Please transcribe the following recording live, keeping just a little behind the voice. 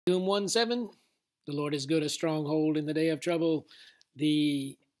Doom 1-7, the Lord is good, a stronghold in the day of trouble.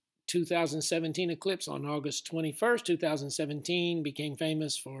 The 2017 eclipse on August 21st, 2017 became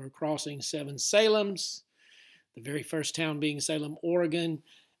famous for crossing 7 Salems, the very first town being Salem, Oregon.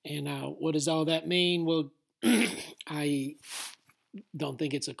 And what does all that mean? Well, I don't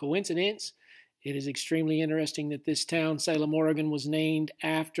think it's a coincidence. It is extremely interesting that this town, Salem, Oregon, was named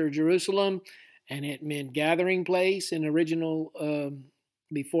after Jerusalem, and it meant gathering place in original,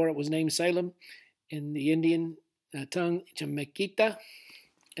 before it was named Salem, in the Indian tongue, Chamequita,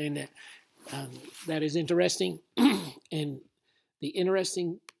 and that is interesting. And the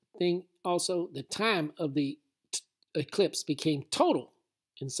interesting thing also, the time of the eclipse became total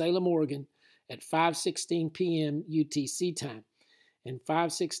in Salem, Oregon at 5:16 p.m. UTC time. And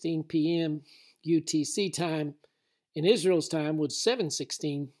 5:16 p.m. UTC time in Israel's time was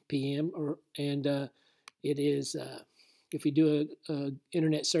 7:16 p.m. And it is, if we do a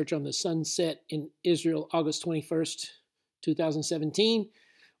internet search on the sunset in Israel, August 21st, 2017,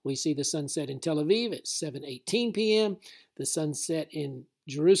 we see the sunset in Tel Aviv at 7:18 p.m., the sunset in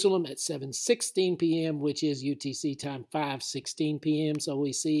Jerusalem at 7:16 p.m., which is UTC time 5:16 p.m. So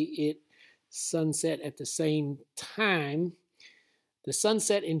we see it sunset at the same time. The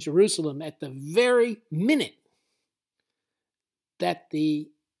sunset in Jerusalem at the very minute that the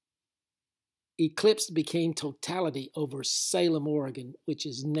eclipse became totality over Salem, Oregon, which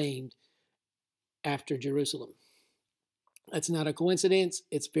is named after Jerusalem. That's not a coincidence.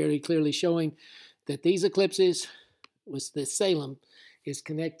 It's very clearly showing that these eclipses, with the Salem, is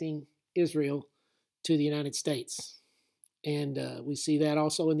connecting Israel to the United States. And we see that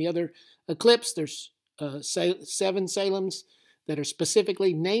also in the other eclipse. There's 7 Salems that are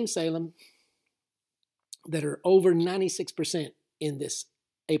specifically named Salem that are over 96% in this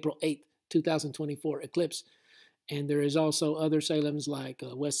April 8th, 2024 eclipse. And there is also other Salems like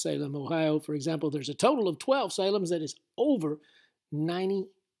West Salem, Ohio, for example. There's a total of 12 Salems that is over 96%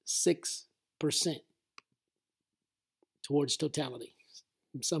 towards totality.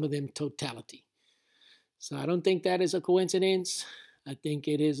 Some of them totality. So I don't think that is a coincidence. I think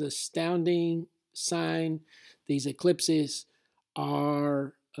it is an astounding sign. These eclipses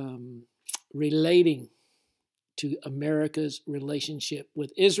are relating to America's relationship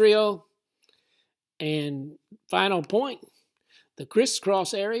with Israel. And final point, the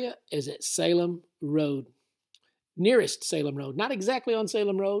crisscross area is at Salem Road, nearest Salem Road, not exactly on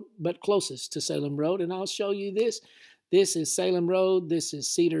Salem Road, but closest to Salem Road. And I'll show you this. This is Salem Road. This is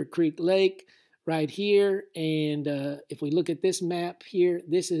Cedar Creek Lake right here. And if we look at this map here,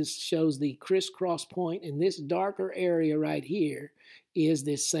 this shows the crisscross point. And this darker area right here is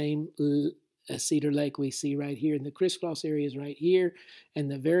this same Cedar Lake we see right here. And the crisscross area is right here. And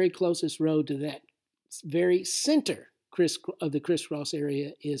the very closest road to that very center of the crisscross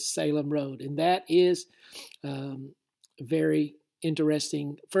area is Salem Road. And that is very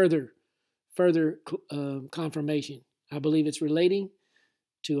interesting further confirmation. I believe it's relating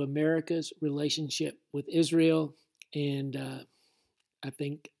to America's relationship with Israel. And I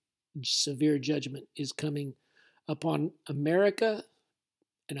think severe judgment is coming upon America.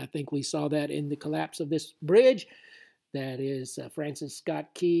 And I think we saw that in the collapse of this bridge. That is Francis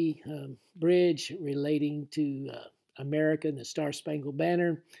Scott Key Bridge, relating to America and the Star Spangled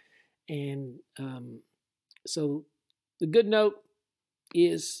Banner. And so the good note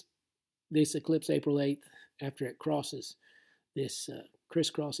is this eclipse, April 8th, after it crosses this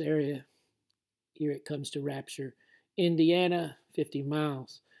crisscross area, here it comes to Rapture, Indiana, 50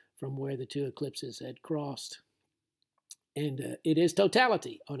 miles from where the two eclipses had crossed. And it is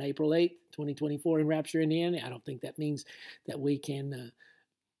totality on April 8th, 2024 in Rapture, Indiana. I don't think that means that we can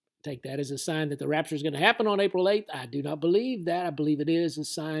take that as a sign that the rapture is going to happen on April 8th. I do not believe that. I believe it is a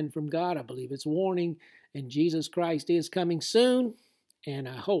sign from God. I believe it's warning, and Jesus Christ is coming soon. And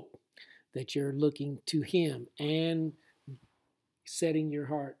I hope that you're looking to him and setting your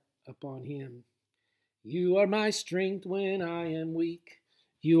heart upon him. You are my strength when I am weak.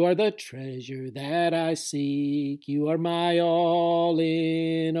 You are the treasure that I seek. You are my all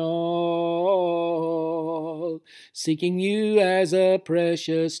in all. Seeking you as a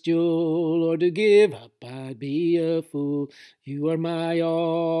precious jewel, or to give up I'd be a fool. You are my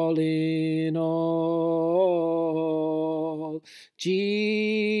all in all.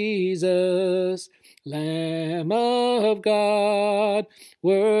 Jesus, Lamb of God,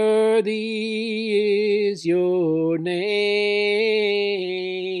 worthy is your name.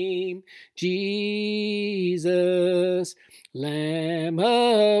 Jesus, Lamb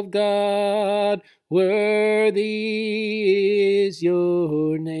of God, worthy is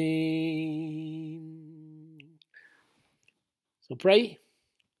your name. So pray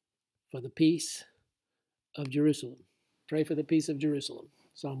for the peace of Jerusalem. Pray for the peace of Jerusalem.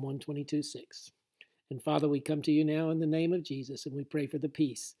 Psalm 122:6. And Father, we come to you now in the name of Jesus, and we pray for the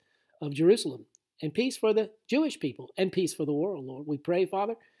peace of Jerusalem, and peace for the Jewish people, and peace for the world, Lord. We pray,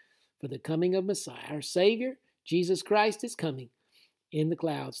 Father, for the coming of Messiah. Our Savior, Jesus Christ, is coming in the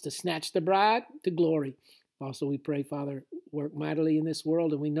clouds to snatch the bride to glory. Also, we pray, Father, work mightily in this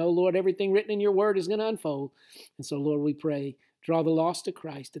world. And we know, Lord, everything written in your word is going to unfold. And so, Lord, we pray, draw the lost to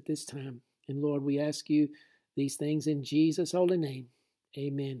Christ at this time. And Lord, we ask you these things in Jesus' holy name.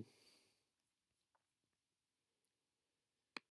 Amen.